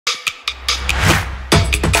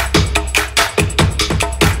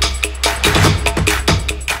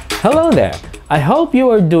Hello there! I hope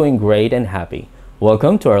you are doing great and happy.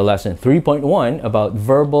 Welcome to our lesson 3.1 about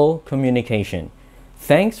verbal communication.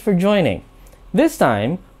 Thanks for joining. This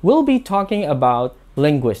time, we'll be talking about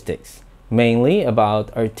linguistics, mainly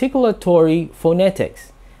about articulatory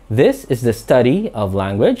phonetics. This is the study of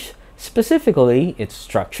language, specifically its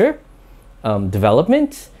structure,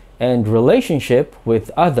 development, and relationship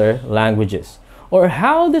with other languages, or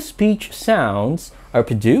how the speech sounds are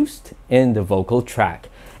produced in the vocal tract.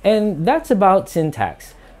 And that's about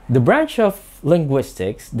syntax, the branch of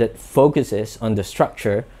linguistics that focuses on the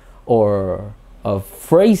structure or of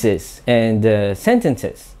phrases and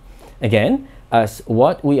sentences. Again, as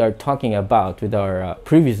what we are talking about with our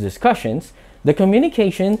previous discussions, the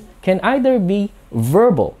communication can either be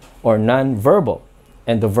verbal or non-verbal,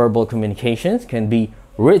 and the verbal communications can be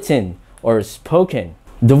written or spoken.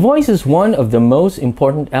 The voice is one of the most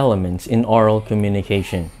important elements in oral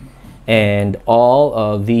communication, and all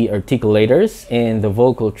of the articulators in the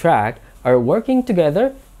vocal tract are working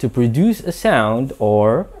together to produce a sound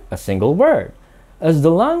or a single word, as the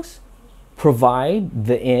lungs provide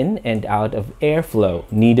the in and out of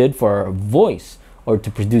airflow needed for a voice or to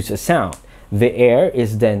produce a sound. The air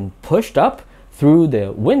is then pushed up through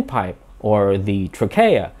the windpipe or the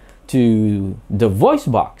trachea to the voice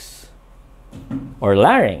box or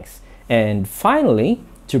larynx, and finally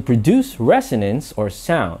to produce resonance or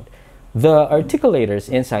sound. The articulators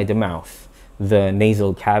inside the mouth, the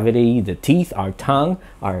nasal cavity, the teeth, our tongue,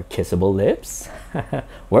 our kissable lips,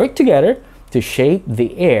 work together to shape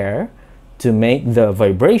the air to make the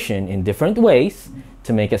vibration in different ways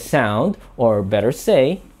to make a sound, or better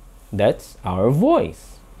say, that's our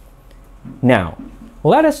voice. Now,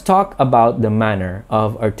 let us talk about the manner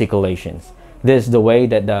of articulations. This is the way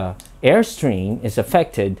that the airstream is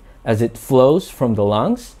affected as it flows from the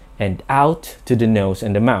lungs and out to the nose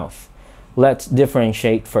and the mouth. Let's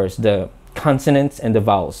differentiate first the consonants and the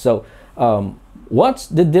vowels. So, what's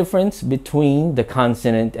the difference between the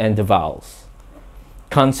consonant and the vowels?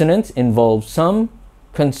 Consonants involve some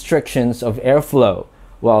constrictions of airflow,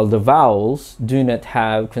 while the vowels do not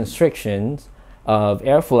have constrictions of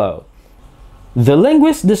airflow. The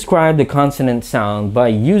linguists describe the consonant sound by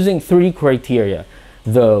using three criteria: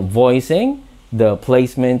 the voicing, the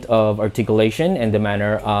placement of articulation, and the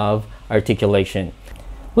manner of articulation.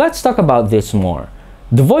 Let's talk about this more.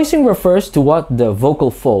 The voicing refers to what the vocal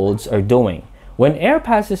folds are doing. When air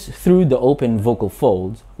passes through the open vocal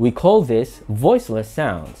folds, we call this voiceless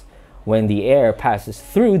sounds. When the air passes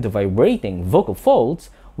through the vibrating vocal folds,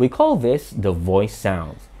 we call this the voice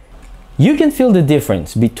sounds. You can feel the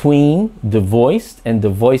difference between the voiced and the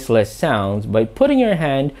voiceless sounds by putting your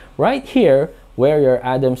hand right here where your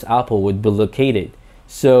Adam's apple would be located.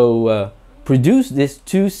 So produce these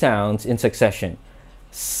two sounds in succession.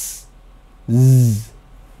 S, z,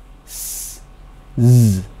 s,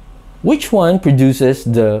 z. Which one produces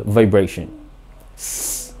the vibration?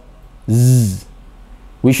 S, z.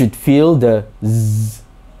 We should feel the z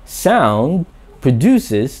sound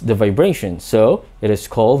produces the vibration, so it is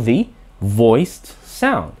called the voiced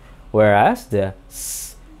sound, whereas the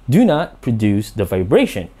s do not produce the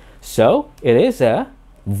vibration, so it is a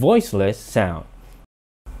voiceless sound.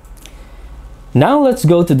 Now let's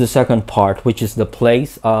go to the second part, which is the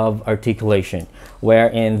place of articulation, where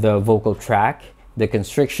in the vocal tract the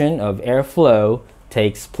constriction of airflow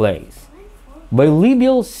takes place.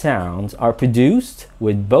 Bilabial sounds are produced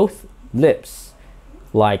with both lips,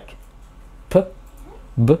 like p,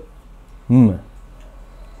 b, m.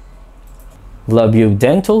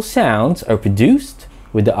 Labiodental sounds are produced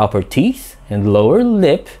with the upper teeth and lower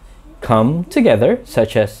lip come together,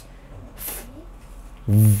 such as f,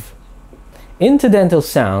 v. Interdental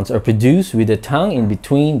sounds are produced with the tongue in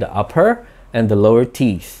between the upper and the lower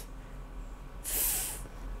teeth. F,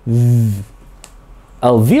 v.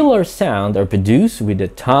 Alveolar sounds are produced with the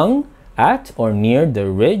tongue at or near the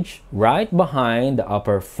ridge right behind the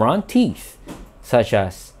upper front teeth, such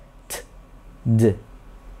as t, d,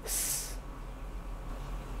 s.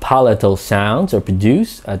 Palatal sounds are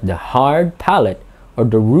produced at the hard palate or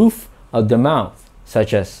the roof of the mouth,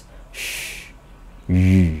 such as sh,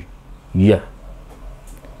 y, y.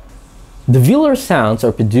 The velar sounds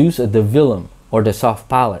are produced at the velum or the soft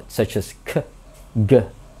palate, such as k, g,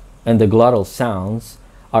 and the glottal sounds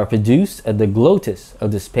are produced at the glottis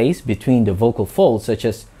of the space between the vocal folds, such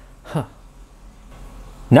as h.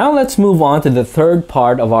 Now let's move on to the third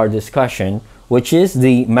part of our discussion, which is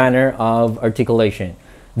the manner of articulation.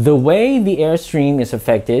 The way the airstream is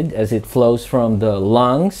affected as it flows from the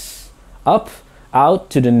lungs up, out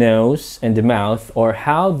to the nose and the mouth, or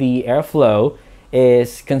how the airflow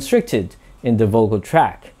is constricted in the vocal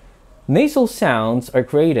tract. Nasal sounds are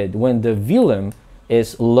created when the velum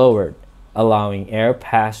is lowered, allowing air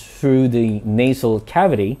pass through the nasal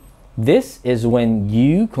cavity. This is when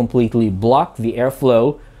you completely block the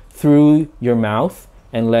airflow through your mouth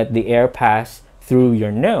and let the air pass through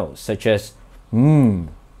your nose, such as mad,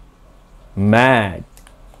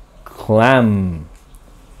 clam,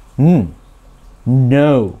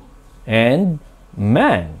 no, and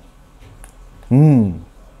man,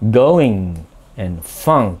 going, and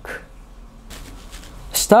funk.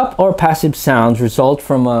 Stop or passive sounds result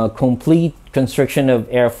from a complete constriction of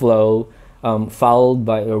airflow followed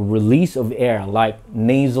by a release of air, like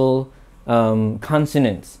nasal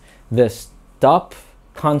consonants. The stop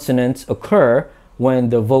consonants occur when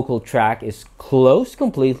the vocal tract is closed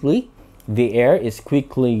completely, the air is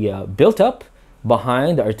quickly built up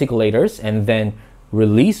behind the articulators and then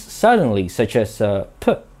released suddenly, such as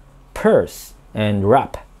p, purse, and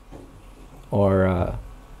rap, or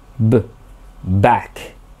b,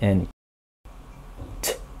 back, and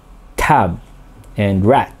t, tab, and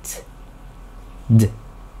rat, d,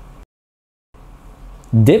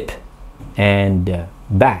 dip, and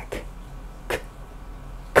back, k,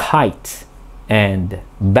 kite, and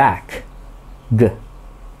back, g,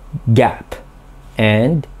 gap,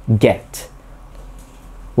 and get.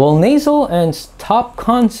 While nasal and stop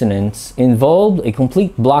consonants involved a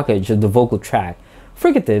complete blockage of the vocal tract,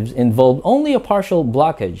 fricatives involved only a partial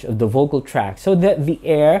blockage of the vocal tract so that the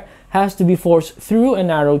air has to be forced through a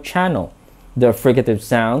narrow channel. The fricative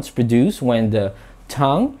sounds produced when the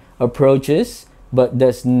tongue approaches but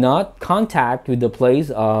does not contact with the place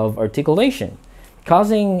of articulation,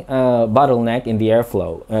 causing a bottleneck in the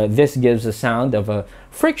airflow. This gives a sound of a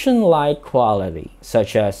friction-like quality,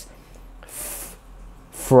 such as f,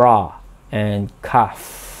 fra, and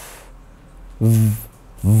cuff,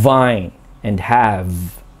 vine, and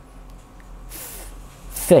have,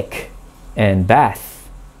 thick, and bath,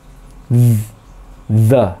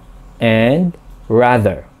 the, and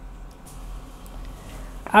rather.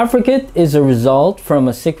 Affricate is a result from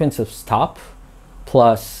a sequence of stop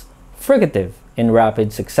plus fricative in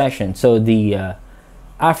rapid succession. So the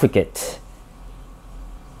affricate,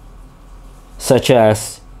 such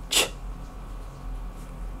as ch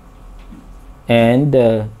and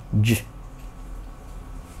j.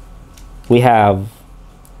 We have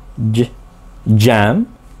j,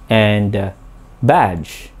 jam, and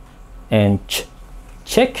badge, and ch,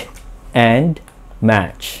 chick, and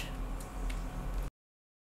match.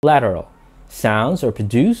 Lateral sounds are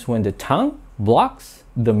produced when the tongue blocks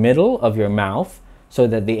the middle of your mouth so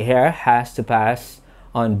that the air has to pass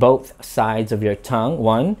on both sides of your tongue,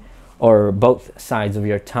 one or both sides of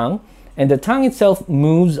your tongue, and the tongue itself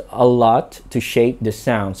moves a lot to shape the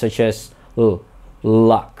sound, such as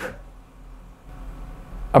luck.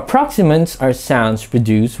 Approximants are sounds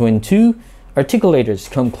produced when two articulators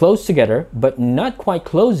come close together but not quite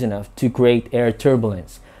close enough to create air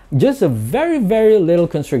turbulence. Just a very, very little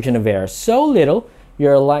constriction of air, so little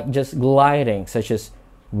you're like just gliding, such as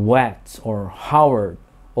wet or Howard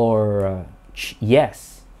or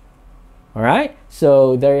yes. All right,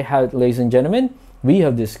 so there you have it, ladies and gentlemen. We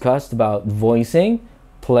have discussed about voicing,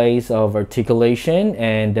 place of articulation,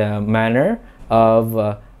 and manner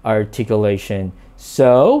of articulation.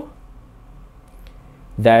 So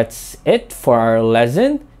that's it for our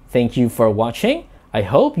lesson. Thank you for watching. I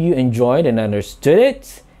hope you enjoyed and understood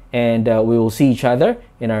it, and we will see each other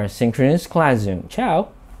in our synchronous classroom. Ciao.